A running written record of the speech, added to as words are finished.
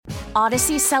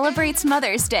Odyssey celebrates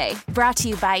Mother's Day, brought to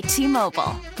you by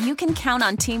T-Mobile. You can count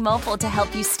on T-Mobile to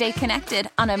help you stay connected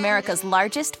on America's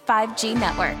largest 5G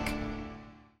network.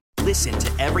 Listen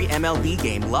to every MLB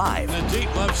game live. In the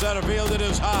deep left center field, it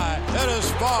is high, it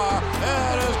is far,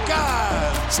 it is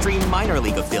gone. Stream minor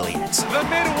league affiliates. The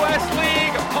Midwest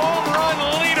League home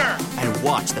run leader. And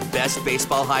watch the best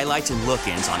baseball highlights and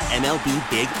look-ins on MLB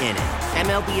Big Inning.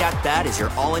 MLB At Bat is your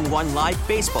all-in-one live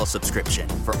baseball subscription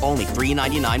for only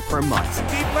 $3.99 per month.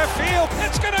 Deep left field,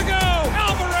 it's gonna go.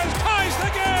 Alvarez ties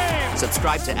the game.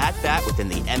 Subscribe to At Bat within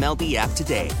the MLB app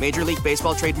today. Major League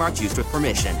Baseball trademarks used with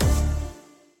permission.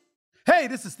 Hey,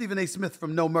 this is Stephen A. Smith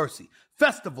from No Mercy.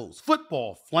 Festivals,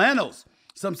 football, flannels.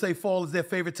 Some say fall is their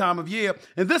favorite time of year.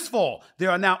 And this fall, there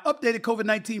are now updated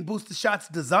COVID-19 booster shots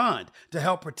designed to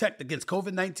help protect against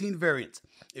COVID-19 variants.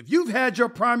 If you've had your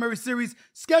primary series,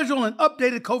 schedule an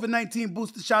updated COVID-19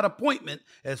 booster shot appointment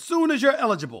as soon as you're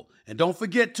eligible. And don't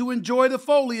forget to enjoy the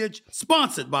foliage,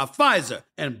 sponsored by Pfizer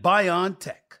and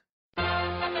BioNTech.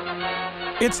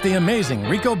 It's the Amazing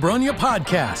Rico Brogna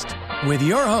podcast with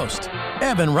your host,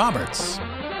 Evan Roberts.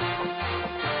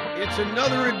 It's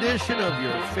another edition of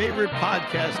your favorite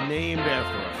podcast named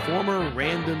after a former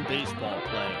random baseball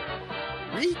player,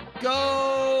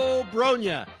 Rico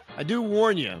Brogna. I do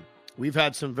warn you, we've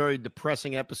had some very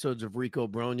depressing episodes of Rico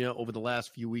Brogna over the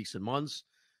last few weeks and months.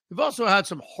 We've also had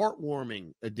some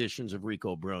heartwarming editions of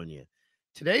Rico Brogna.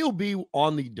 Today will be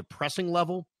on the depressing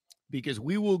level because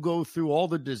we will go through all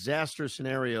the disaster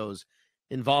scenarios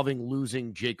involving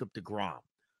losing Jacob deGrom.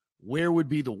 Where would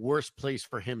be the worst place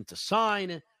for him to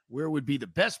sign? Where would be the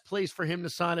best place for him to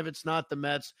sign if it's not the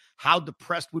Mets? How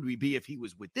depressed would we be if he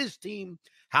was with this team?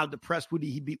 How depressed would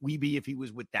we be if he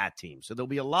was with that team? So there'll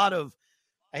be a lot of,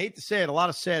 I hate to say it, a lot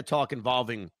of sad talk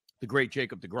involving the great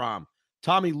Jacob deGrom.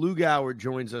 Tommy Lugauer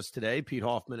joins us today. Pete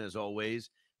Hoffman, as always.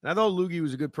 And I thought Luggie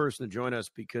was a good person to join us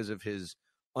because of his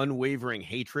unwavering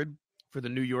hatred for the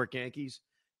New York Yankees.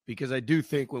 Because I do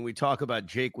think when we talk about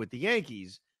Jake with the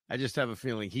Yankees, I just have a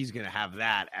feeling he's going to have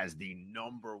that as the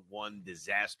number one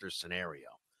disaster scenario.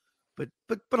 But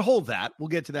hold that. We'll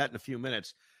get to that in a few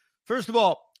minutes. First of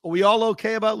all, are we all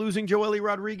okay about losing Joely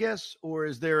Rodriguez? Or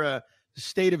is there a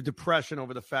state of depression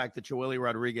over the fact that Joely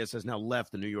Rodriguez has now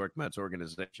left the New York Mets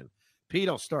organization? Pete,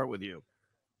 I'll start with you.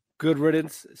 Good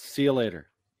riddance. See you later.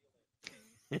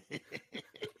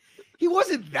 He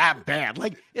wasn't that bad.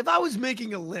 Like, if I was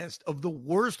making a list of the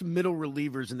worst middle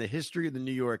relievers in the history of the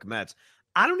New York Mets,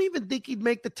 I don't even think he'd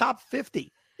make the top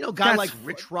 50. You know, a guy like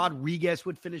Rich Rodriguez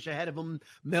would finish ahead of him.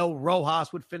 Mel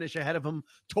Rojas would finish ahead of him.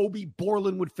 Toby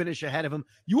Borland would finish ahead of him.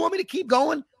 You want me to keep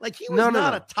going? Like, he was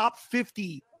not a top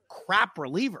 50 crap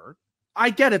reliever. I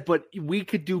get it, but we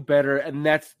could do better, and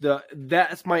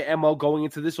that's my MO going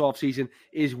into this offseason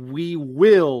is we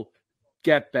will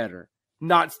get better,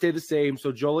 not stay the same.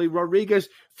 So Joely Rodriguez,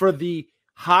 for the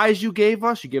highs you gave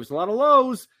us a lot of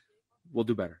lows, we'll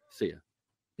do better. See ya.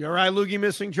 You all right, Loogie,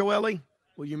 missing Joely?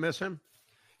 Will you miss him?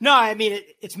 No, I mean,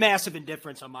 it's massive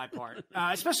indifference on my part,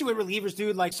 especially with relievers,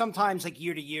 dude. Like, sometimes, like,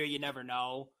 year to year, you never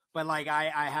know. But, like, I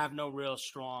have no real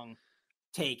strong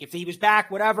take. If he was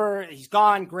back, whatever, he's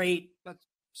gone, great. Let's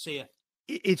see ya.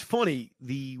 It's funny.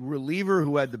 The reliever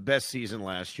who had the best season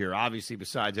last year, obviously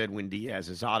besides Edwin Diaz,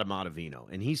 is Adam Ottavino.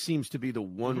 And he seems to be the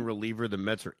one reliever the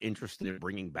Mets are interested in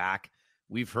bringing back.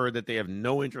 We've heard that they have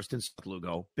no interest in Seth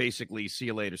Lugo. Basically, see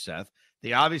you later, Seth.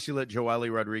 They obviously let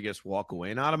Joely Rodriguez walk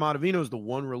away. And Adam Ottavino is the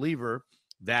one reliever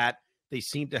that they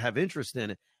seem to have interest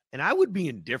in. And I would be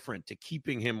indifferent to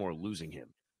keeping him or losing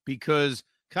him because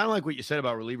kind of like what you said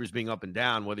about relievers being up and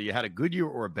down, whether you had a good year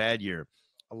or a bad year,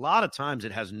 a lot of times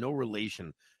it has no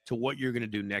relation to what you're going to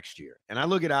do next year. And I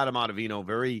look at Adam Ottavino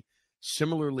very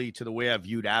similarly to the way I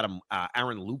viewed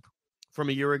Aaron Loup from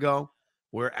a year ago,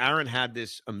 where Aaron had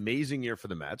this amazing year for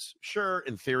the Mets. Sure,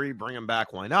 in theory, bring him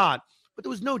back, why not? But there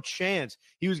was no chance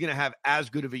he was going to have as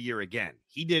good of a year again.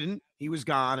 He didn't. He was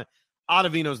gone.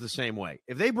 Ottavino's the same way.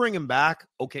 If they bring him back,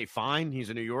 okay, fine. He's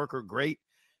a New Yorker, great.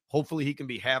 Hopefully he can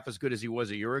be half as good as he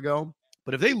was a year ago.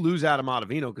 But if they lose Adam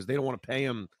Ottavino because they don't want to pay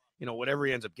him, whatever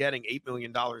he ends up getting, $8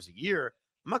 million a year,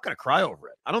 I'm not going to cry over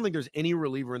it. I don't think there's any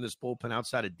reliever in this bullpen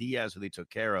outside of Diaz who they took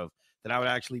care of that I would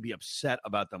actually be upset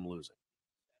about them losing.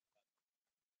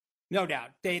 No doubt.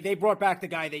 They brought back the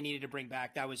guy they needed to bring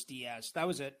back. That was Diaz. That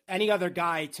was it. Any other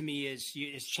guy to me is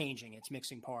changing. It's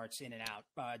mixing parts in and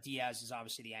out. Diaz is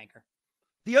obviously the anchor.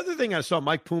 The other thing I saw,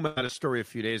 Mike Puma had a story a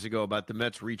few days ago about the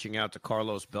Mets reaching out to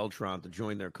Carlos Beltran to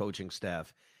join their coaching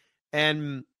staff.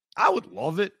 And I would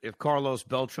love it if Carlos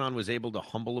Beltran was able to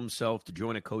humble himself to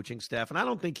join a coaching staff. And I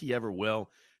don't think he ever will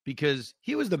because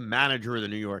he was the manager of the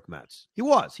New York Mets. He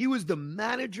was the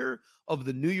manager of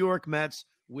the New York Mets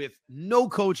with no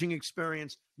coaching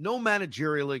experience, no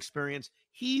managerial experience.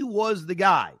 He was the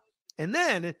guy. And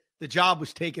then the job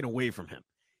was taken away from him.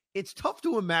 It's tough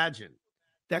to imagine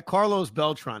that Carlos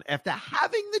Beltran, after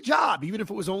having the job, even if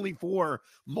it was only for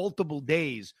multiple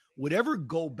days, would ever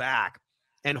go back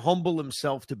and humble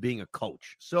himself to being a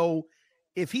coach. So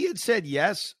if he had said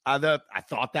yes, I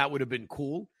thought that would have been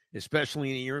cool,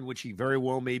 especially in a year in which he very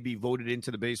well may be voted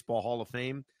into the Baseball Hall of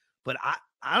Fame. But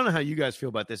I don't know how you guys feel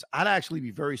about this. I'd actually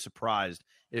be very surprised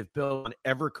if Beltran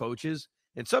ever coaches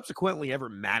and subsequently ever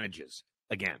manages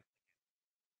again.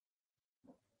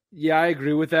 Yeah, I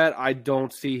agree with that. I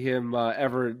don't see him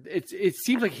ever. It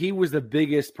seems like he was the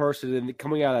biggest person in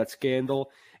coming out of that scandal.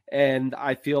 And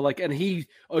I feel like, and he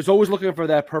was always looking for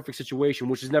that perfect situation,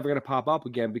 which is never going to pop up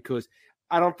again, because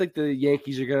I don't think the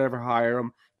Yankees are going to ever hire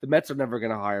him. The Mets are never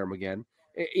going to hire him again,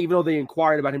 even though they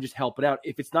inquired about him just helping out.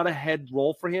 If it's not a head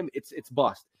role for him, it's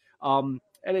bust. And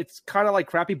it's kind of like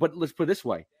crappy, but let's put it this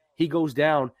way. He goes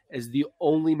down as the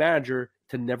only manager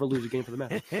to never lose a game for the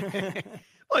Mets.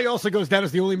 Well, he also goes down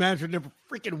as the only manager to never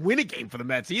freaking win a game for the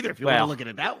Mets either, if you want to look at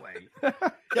it that way.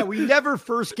 Yeah, we never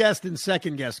first guessed and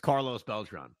second guessed Carlos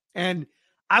Beltran. And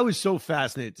I was so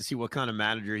fascinated to see what kind of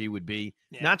manager he would be,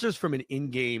 not just from an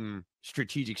in-game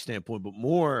strategic standpoint, but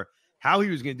more how he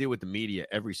was going to deal with the media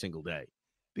every single day.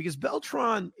 Because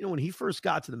Beltran, when he first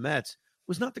got to the Mets,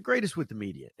 was not the greatest with the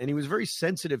media. And he was very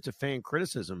sensitive to fan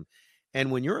criticism.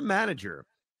 And when you're a manager,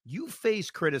 you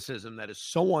face criticism that is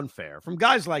so unfair from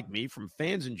guys like me, from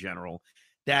fans in general,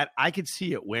 that I could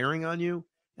see it wearing on you.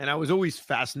 And I was always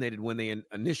fascinated when they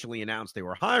initially announced they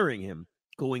were hiring him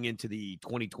going into the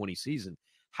 2020 season,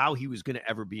 how he was going to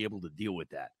ever be able to deal with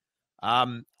that.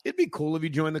 It'd be cool if he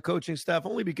joined the coaching staff,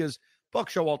 only because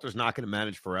Buck Showalter's not going to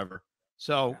manage forever.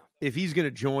 So if he's going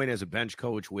to join as a bench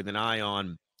coach with an eye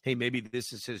on, hey, maybe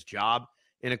this is his job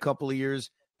in a couple of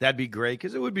years, that'd be great,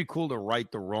 because it would be cool to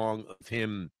right the wrong of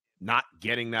him not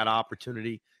getting that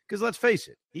opportunity. Because let's face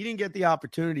it, he didn't get the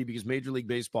opportunity because Major League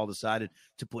Baseball decided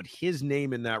to put his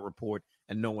name in that report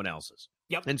and no one else's.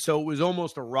 Yep. And so it was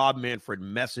almost a Rob Manfred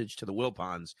message to the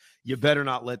Wilpons. You better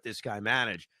not let this guy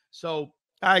manage. So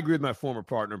I agree with my former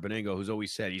partner, Beningo, who's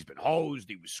always said he's been hosed,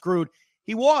 he was screwed.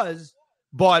 He was,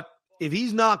 but if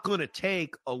he's not going to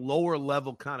take a lower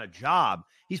level kind of job,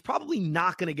 he's probably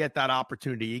not going to get that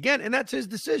opportunity again. And that's his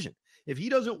decision. If he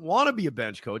doesn't want to be a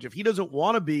bench coach, if he doesn't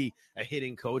want to be a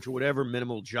hitting coach or whatever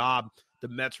minimal job the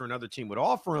Mets or another team would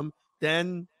offer him,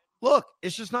 then look,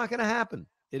 it's just not going to happen.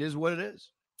 It is what it is.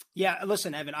 Yeah,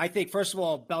 listen, Evan, I think, first of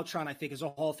all, Beltran, I think, is a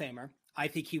Hall of Famer. I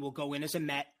think he will go in as a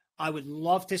Met. I would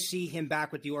love to see him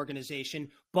back with the organization.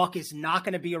 Buck is not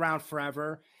going to be around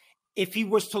forever. If he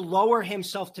was to lower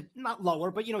himself to, not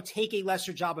lower, but, take a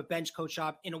lesser job, a bench coach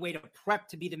job, in a way to prep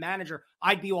to be the manager,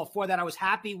 I'd be all for that. I was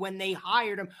happy when they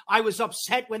hired him. I was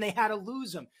upset when they had to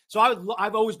lose him. So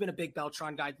I've always been a big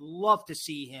Beltran guy. I'd love to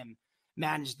see him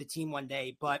manage the team one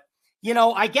day. But,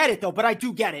 I get it, though. But I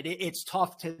do get it. It's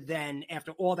tough to then,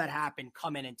 after all that happened,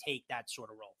 come in and take that sort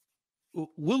of role.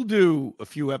 We'll do a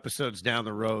few episodes down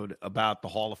the road about the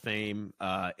Hall of Fame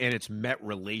and its Met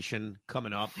relation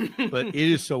coming up. But it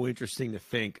is so interesting to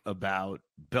think about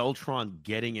Beltran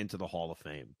getting into the Hall of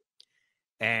Fame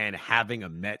and having a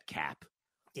Met cap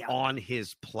on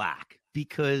his plaque,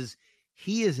 because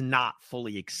he is not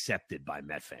fully accepted by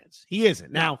Met fans. He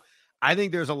isn't. Now, I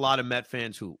think there's a lot of Met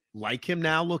fans who like him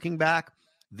now looking back.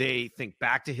 They think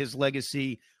back to his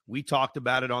legacy. We talked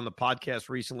about it on the podcast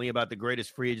recently about the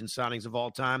greatest free agent signings of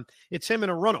all time. It's him in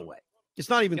a runaway. It's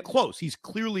not even close. He's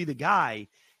clearly the guy.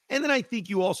 And then I think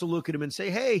you also look at him and say,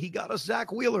 hey, he got us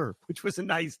Zach Wheeler, which was a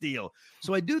nice deal.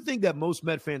 So I do think that most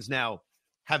Met fans now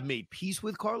have made peace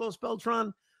with Carlos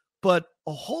Beltran, but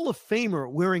a Hall of Famer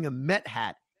wearing a Met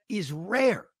hat is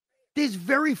rare. There's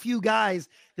very few guys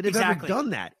that have ever done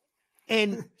that.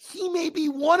 And he may be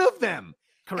one of them.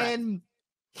 Correct. And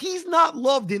he's not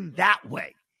loved in that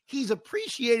way. He's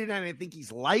appreciated, and I think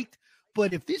he's liked.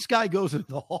 But if this guy goes into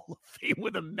the Hall of Fame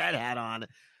with a Met hat on,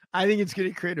 I think it's going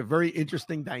to create a very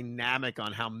interesting dynamic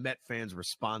on how Met fans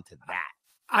respond to that.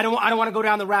 I don't want to go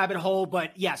down the rabbit hole,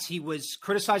 but yes, he was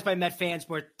criticized by Met fans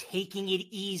for taking it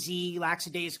easy,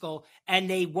 lackadaisical, and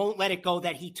they won't let it go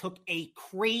that he took a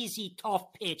crazy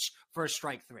tough pitch for a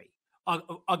strike three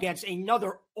against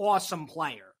another awesome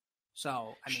player.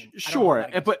 So, I mean,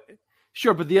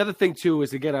 Sure, but the other thing, too,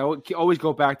 is, again, I always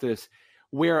go back to this,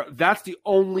 where that's the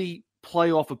only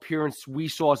playoff appearance we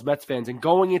saw as Mets fans. And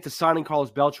going into signing Carlos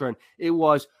Beltran, it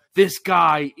was, this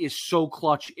guy is so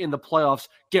clutch in the playoffs.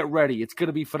 Get ready. It's going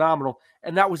to be phenomenal.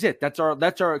 And that was it. That's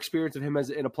our experience of him as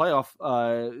in a playoff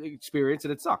experience,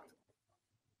 and it sucked.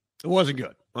 It wasn't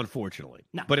good, unfortunately.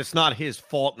 No. But it's not his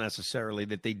fault necessarily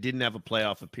that they didn't have a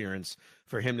playoff appearance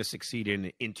for him to succeed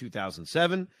in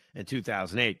 2007 and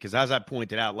 2008. Because as I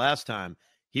pointed out last time,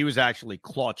 he was actually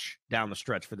clutch down the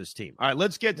stretch for this team. All right,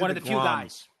 let's get to one of the few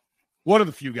guys. One of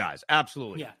the few guys,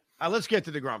 absolutely. Yeah. All right, let's get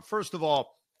to DeGrom. First of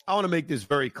all, I want to make this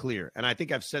very clear, and I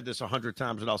think I've said this 100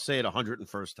 times, and I'll say it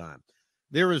 101st time.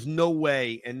 There is no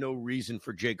way and no reason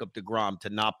for Jacob DeGrom to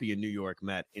not be a New York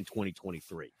Met in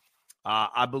 2023.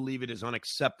 I believe it is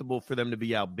unacceptable for them to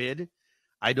be outbid.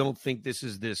 I don't think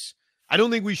I don't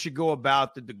think we should go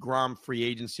about the DeGrom free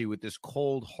agency with this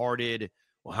cold-hearted,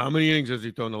 well, how many innings has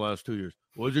he thrown the last 2 years?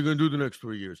 What is he going to do the next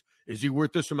 3 years? Is he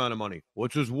worth this amount of money?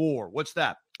 What's his WAR? What's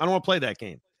that? I don't want to play that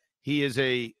game. He is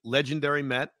a legendary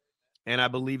Met, and I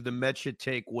believe the Mets should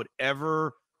take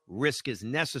whatever risk is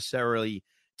necessary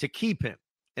to keep him.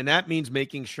 And that means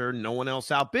making sure no one else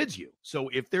outbids you. So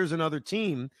if there's another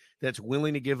team that's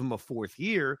willing to give him a fourth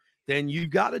year, then you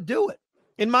got to do it.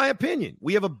 In my opinion,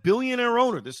 we have a billionaire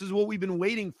owner. This is what we've been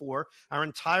waiting for our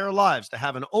entire lives, to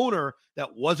have an owner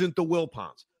that wasn't the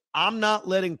Wilpons. I'm not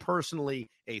letting personally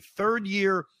a third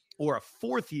year or a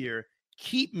fourth year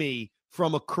keep me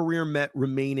from a career Met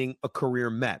remaining a career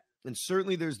Met. And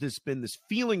certainly there's been this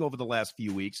feeling over the last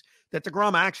few weeks that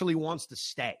DeGrom actually wants to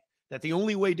stay, that the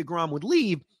only way DeGrom would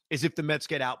leave is if the Mets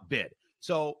get outbid.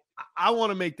 So I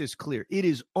want to make this clear. It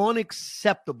is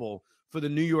unacceptable for the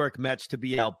New York Mets to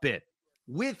be outbid.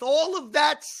 With all of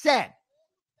that said,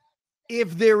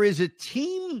 if there is a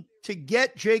team to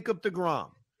get Jacob DeGrom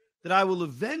that I will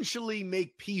eventually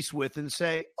make peace with and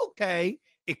say, okay,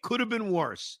 it could have been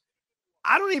worse,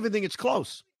 I don't even think it's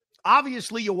close.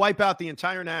 Obviously, you wipe out the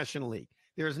entire National League.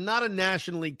 There is not a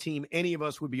National League team any of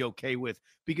us would be okay with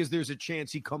because there's a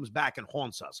chance he comes back and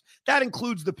haunts us. That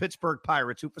includes the Pittsburgh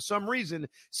Pirates, who for some reason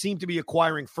seem to be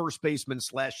acquiring first basemen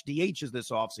 / DHs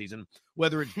this offseason,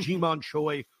 whether it's Ji-Man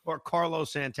Choi or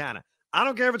Carlos Santana. I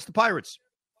don't care if it's the Pirates.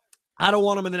 I don't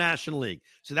want them in the National League.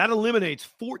 So that eliminates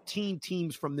 14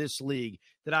 teams from this league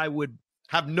that I would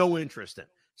have no interest in.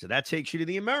 So that takes you to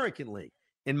the American League.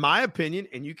 In my opinion,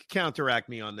 and you can counteract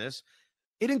me on this,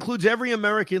 it includes every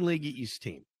American League East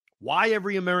team. Why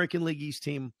every American League East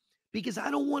team? Because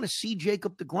I don't want to see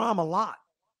Jacob DeGrom a lot.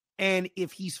 And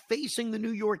if he's facing the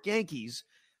New York Yankees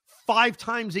 5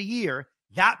 times a year,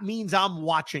 that means I'm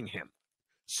watching him.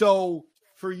 So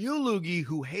for you, Loogie,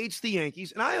 who hates the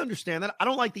Yankees, and I understand that. I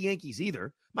don't like the Yankees either.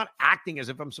 I'm not acting as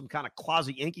if I'm some kind of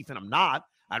quasi-Yankee fan. I'm not.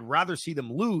 I'd rather see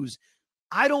them lose.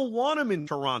 I don't want him in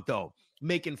Toronto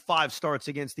making 5 starts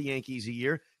against the Yankees a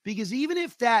year, because even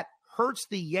if that hurts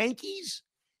the Yankees,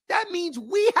 that means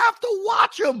we have to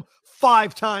watch them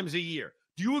 5 times a year.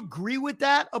 Do you agree with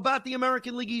that about the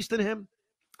American League East and him?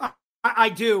 I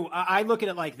do. I look at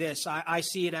it like this. I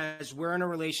see it as we're in a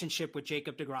relationship with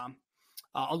Jacob DeGrom,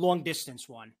 a long-distance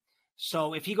one.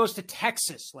 So if he goes to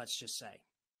Texas, let's just say,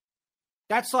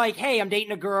 that's like, hey, I'm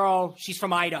dating a girl. She's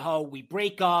from Idaho. We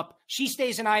break up. She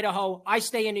stays in Idaho. I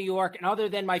stay in New York. And other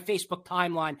than my Facebook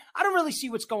timeline, I don't really see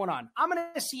what's going on. I'm going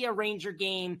to see a Ranger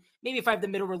game. Maybe if I have the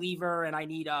middle reliever and I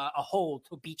need a hold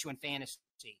to beat you in fantasy,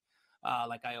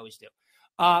 like I always do.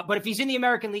 But if he's in the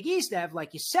American League East, Ev,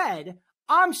 like you said,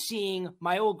 I'm seeing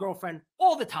my old girlfriend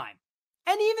all the time.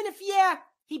 And even if,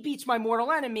 he beats my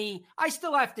mortal enemy, I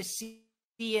still have to see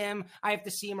him. I have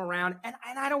to see him around, and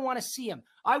I don't want to see him.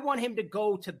 I want him to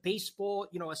go to baseball,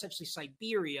 essentially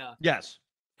Siberia. Yes.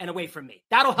 And away from me.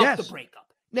 That'll help the breakup.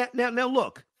 Now,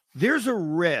 look, there's a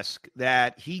risk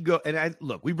that he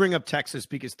we bring up Texas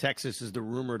because Texas is the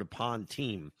rumored upon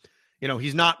team.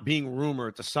 He's not being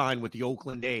rumored to sign with the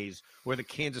Oakland A's or the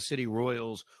Kansas City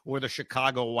Royals or the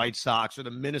Chicago White Sox or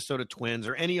the Minnesota Twins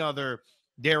or any other,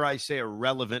 dare I say,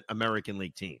 irrelevant American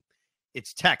League team.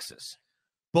 It's Texas.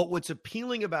 But what's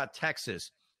appealing about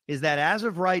Texas is that as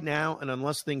of right now, and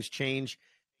unless things change,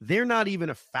 they're not even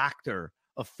a factor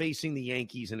of facing the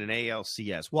Yankees in an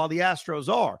ALCS, while the Astros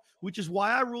are, which is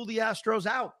why I rule the Astros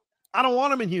out. I don't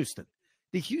want them in Houston.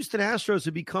 The Houston Astros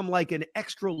have become like an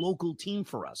extra local team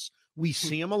for us. We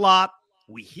see them a lot.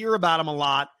 We hear about them a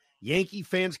lot. Yankee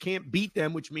fans can't beat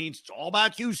them, which means it's all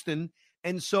about Houston.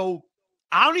 And so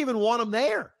I don't even want them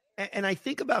there. And I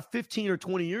think about 15 or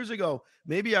 20 years ago,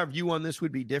 maybe our view on this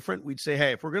would be different. We'd say,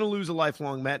 hey, if we're going to lose a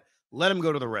lifelong Met, let him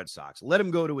go to the Red Sox. Let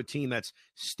him go to a team that's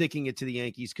sticking it to the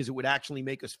Yankees because it would actually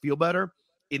make us feel better.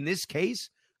 In this case,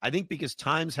 I think because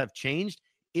times have changed,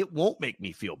 it won't make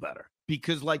me feel better.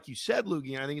 Because like you said,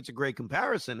 Loogie, I think it's a great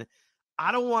comparison.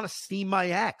 I don't want to see my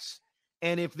ex.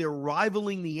 And if they're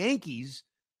rivaling the Yankees,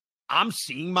 I'm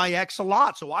seeing my ex a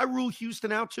lot. So I rule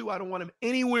Houston out too. I don't want him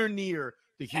anywhere near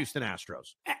the Houston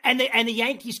Astros. And the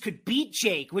Yankees could beat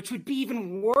Jake, which would be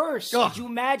even worse. Ugh. Could you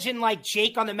imagine like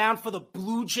Jake on the mound for the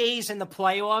Blue Jays in the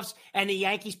playoffs and the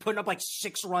Yankees putting up like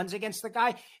 6 runs against the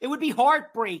guy? It would be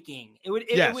heartbreaking. It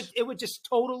would just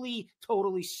totally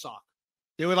suck.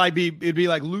 It'd be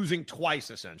like losing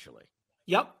twice, essentially.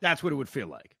 Yep. That's what it would feel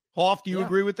like. Hoff, do you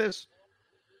agree with this?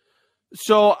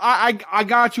 So I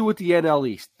got you with the NL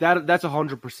East. That's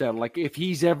 100%. Like if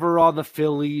he's ever on the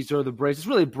Phillies or the Braves, it's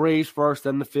really Braves first,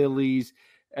 then the Phillies,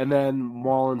 and then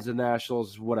Marlins and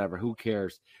Nationals, whatever. Who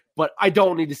cares? But I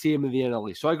don't need to see him in the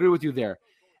NL East. So I agree with you there.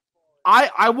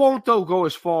 I won't though go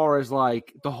as far as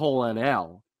like the whole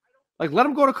NL. Like let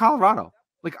him go to Colorado.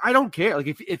 Like I don't care.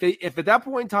 Like if at that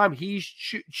point in time he's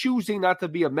choosing not to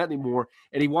be a Met anymore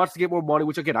and he wants to get more money,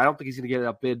 which again I don't think he's going to get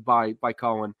outbid by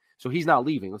Cohen. So he's not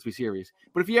leaving. Let's be serious.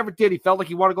 But if he ever did, he felt like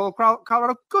he wanted to go to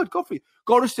Colorado. Good, go for you.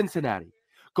 Go to Cincinnati.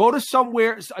 Go to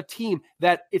somewhere, a team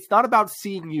that it's not about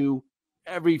seeing you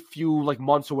every few like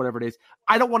months or whatever it is.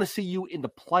 I don't want to see you in the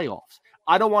playoffs.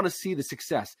 I don't want to see the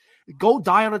success. Go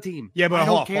die on a team. Yeah, but I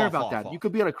don't care about that. You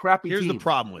could be on a crappy team. Here's the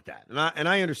problem with that, and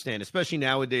I understand, especially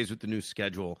nowadays with the new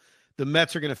schedule, the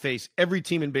Mets are going to face every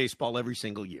team in baseball every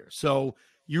single year. So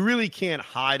you really can't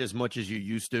hide as much as you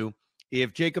used to.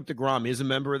 If Jacob deGrom is a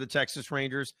member of the Texas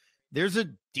Rangers, there's a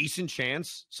decent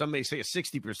chance, some may say a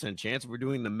 60% chance, if we're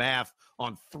doing the math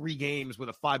on 3 games with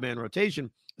a 5-man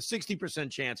rotation, a 60%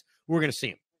 chance we're going to see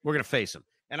him. We're going to face him.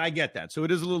 And I get that. So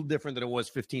it is a little different than it was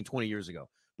 15, 20 years ago.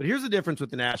 But here's the difference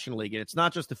with the National League, and it's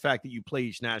not just the fact that you play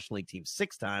each National League team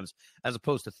 6 times as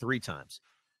opposed to 3 times.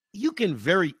 You can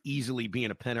very easily be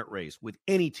in a pennant race with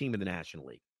any team in the National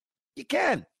League. You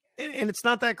can. And it's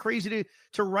not that crazy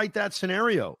to write that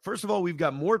scenario. First of all, we've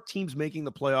got more teams making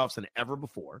the playoffs than ever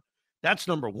before. That's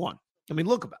number one. I mean,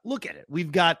 look at it.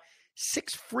 We've got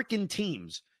 6 freaking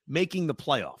teams making the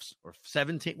playoffs, or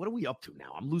 17. What are we up to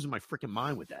now? I'm losing my freaking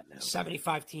mind with that now.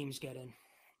 75 teams get in.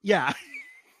 Yeah.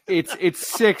 It's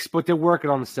 6, but they're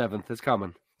working on the 7th. It's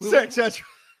coming. 6, that's right.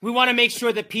 We want to make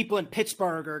sure that people in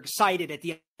Pittsburgh are excited at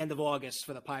the end of August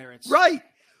for the Pirates. Right.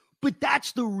 But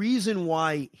that's the reason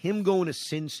why him going to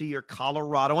Cincy or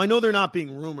Colorado, I know they're not being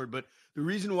rumored, but the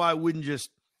reason why I wouldn't just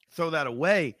throw that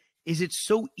away is it's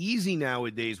so easy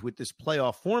nowadays with this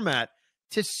playoff format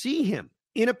to see him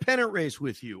in a pennant race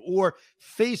with you or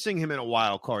facing him in a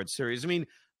wild card series. I mean,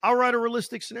 I'll write a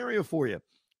realistic scenario for you.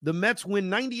 The Mets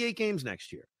win 98 games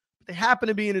next year. They happen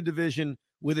to be in a division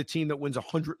with a team that wins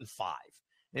 105.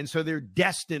 And so they're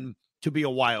destined to be a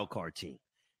wild card team.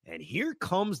 And here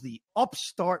comes the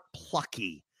upstart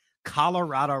plucky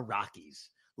Colorado Rockies,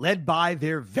 led by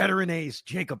their veteran ace,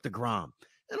 Jacob deGrom.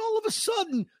 And all of a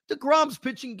sudden, deGrom's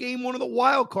pitching game 1 of the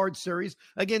wild card series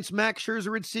against Max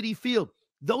Scherzer at Citi Field.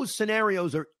 Those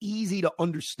scenarios are easy to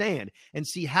understand and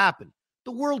see happen.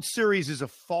 The World Series is a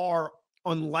far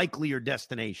unlikelier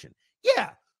destination. Yeah,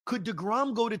 could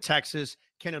deGrom go to Texas?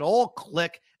 Can it all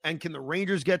click? And can the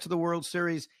Rangers get to the World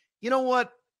Series? You know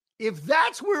what? If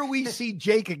that's where we see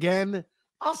Jake again,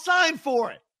 I'll sign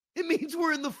for it. It means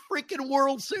we're in the freaking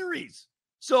World Series.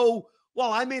 So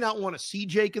while I may not want to see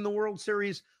Jake in the World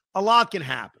Series, a lot can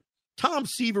happen. Tom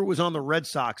Seaver was on the Red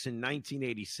Sox in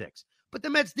 1986, but the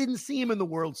Mets didn't see him in the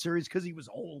World Series because he was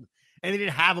old and they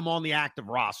didn't have him on the active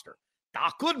roster.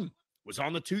 Doc Gooden was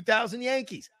on the 2000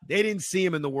 Yankees. They didn't see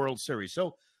him in the World Series.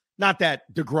 So not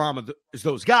that deGrom is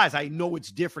those guys. I know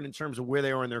it's different in terms of where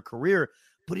they are in their career,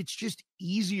 but it's just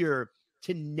easier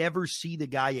to never see the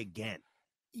guy again.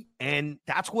 And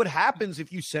that's what happens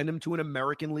if you send him to an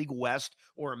American League West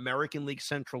or American League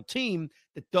Central team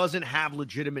that doesn't have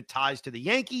legitimate ties to the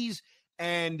Yankees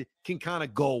and can kind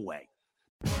of go away.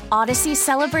 Odyssey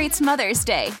celebrates Mother's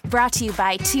Day, brought to you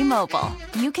by T-Mobile.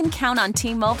 You can count on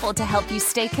T-Mobile to help you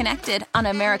stay connected on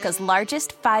America's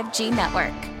largest 5G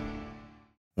network.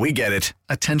 We get it.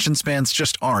 Attention spans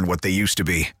just aren't what they used to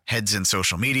be. Heads in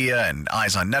social media and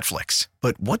eyes on Netflix.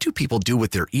 But what do people do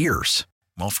with their ears?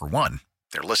 Well, for one,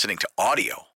 they're listening to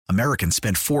audio. Americans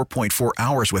spend 4.4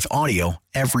 hours with audio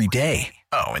every day.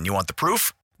 Oh, and you want the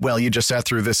proof? Well, you just sat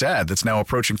through this ad that's now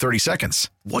approaching 30 seconds.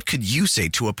 What could you say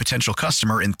to a potential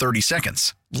customer in 30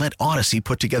 seconds? Let Odyssey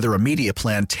put together a media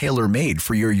plan tailor-made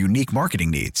for your unique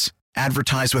marketing needs.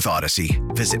 Advertise with Odyssey.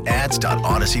 Visit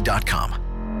ads.odyssey.com.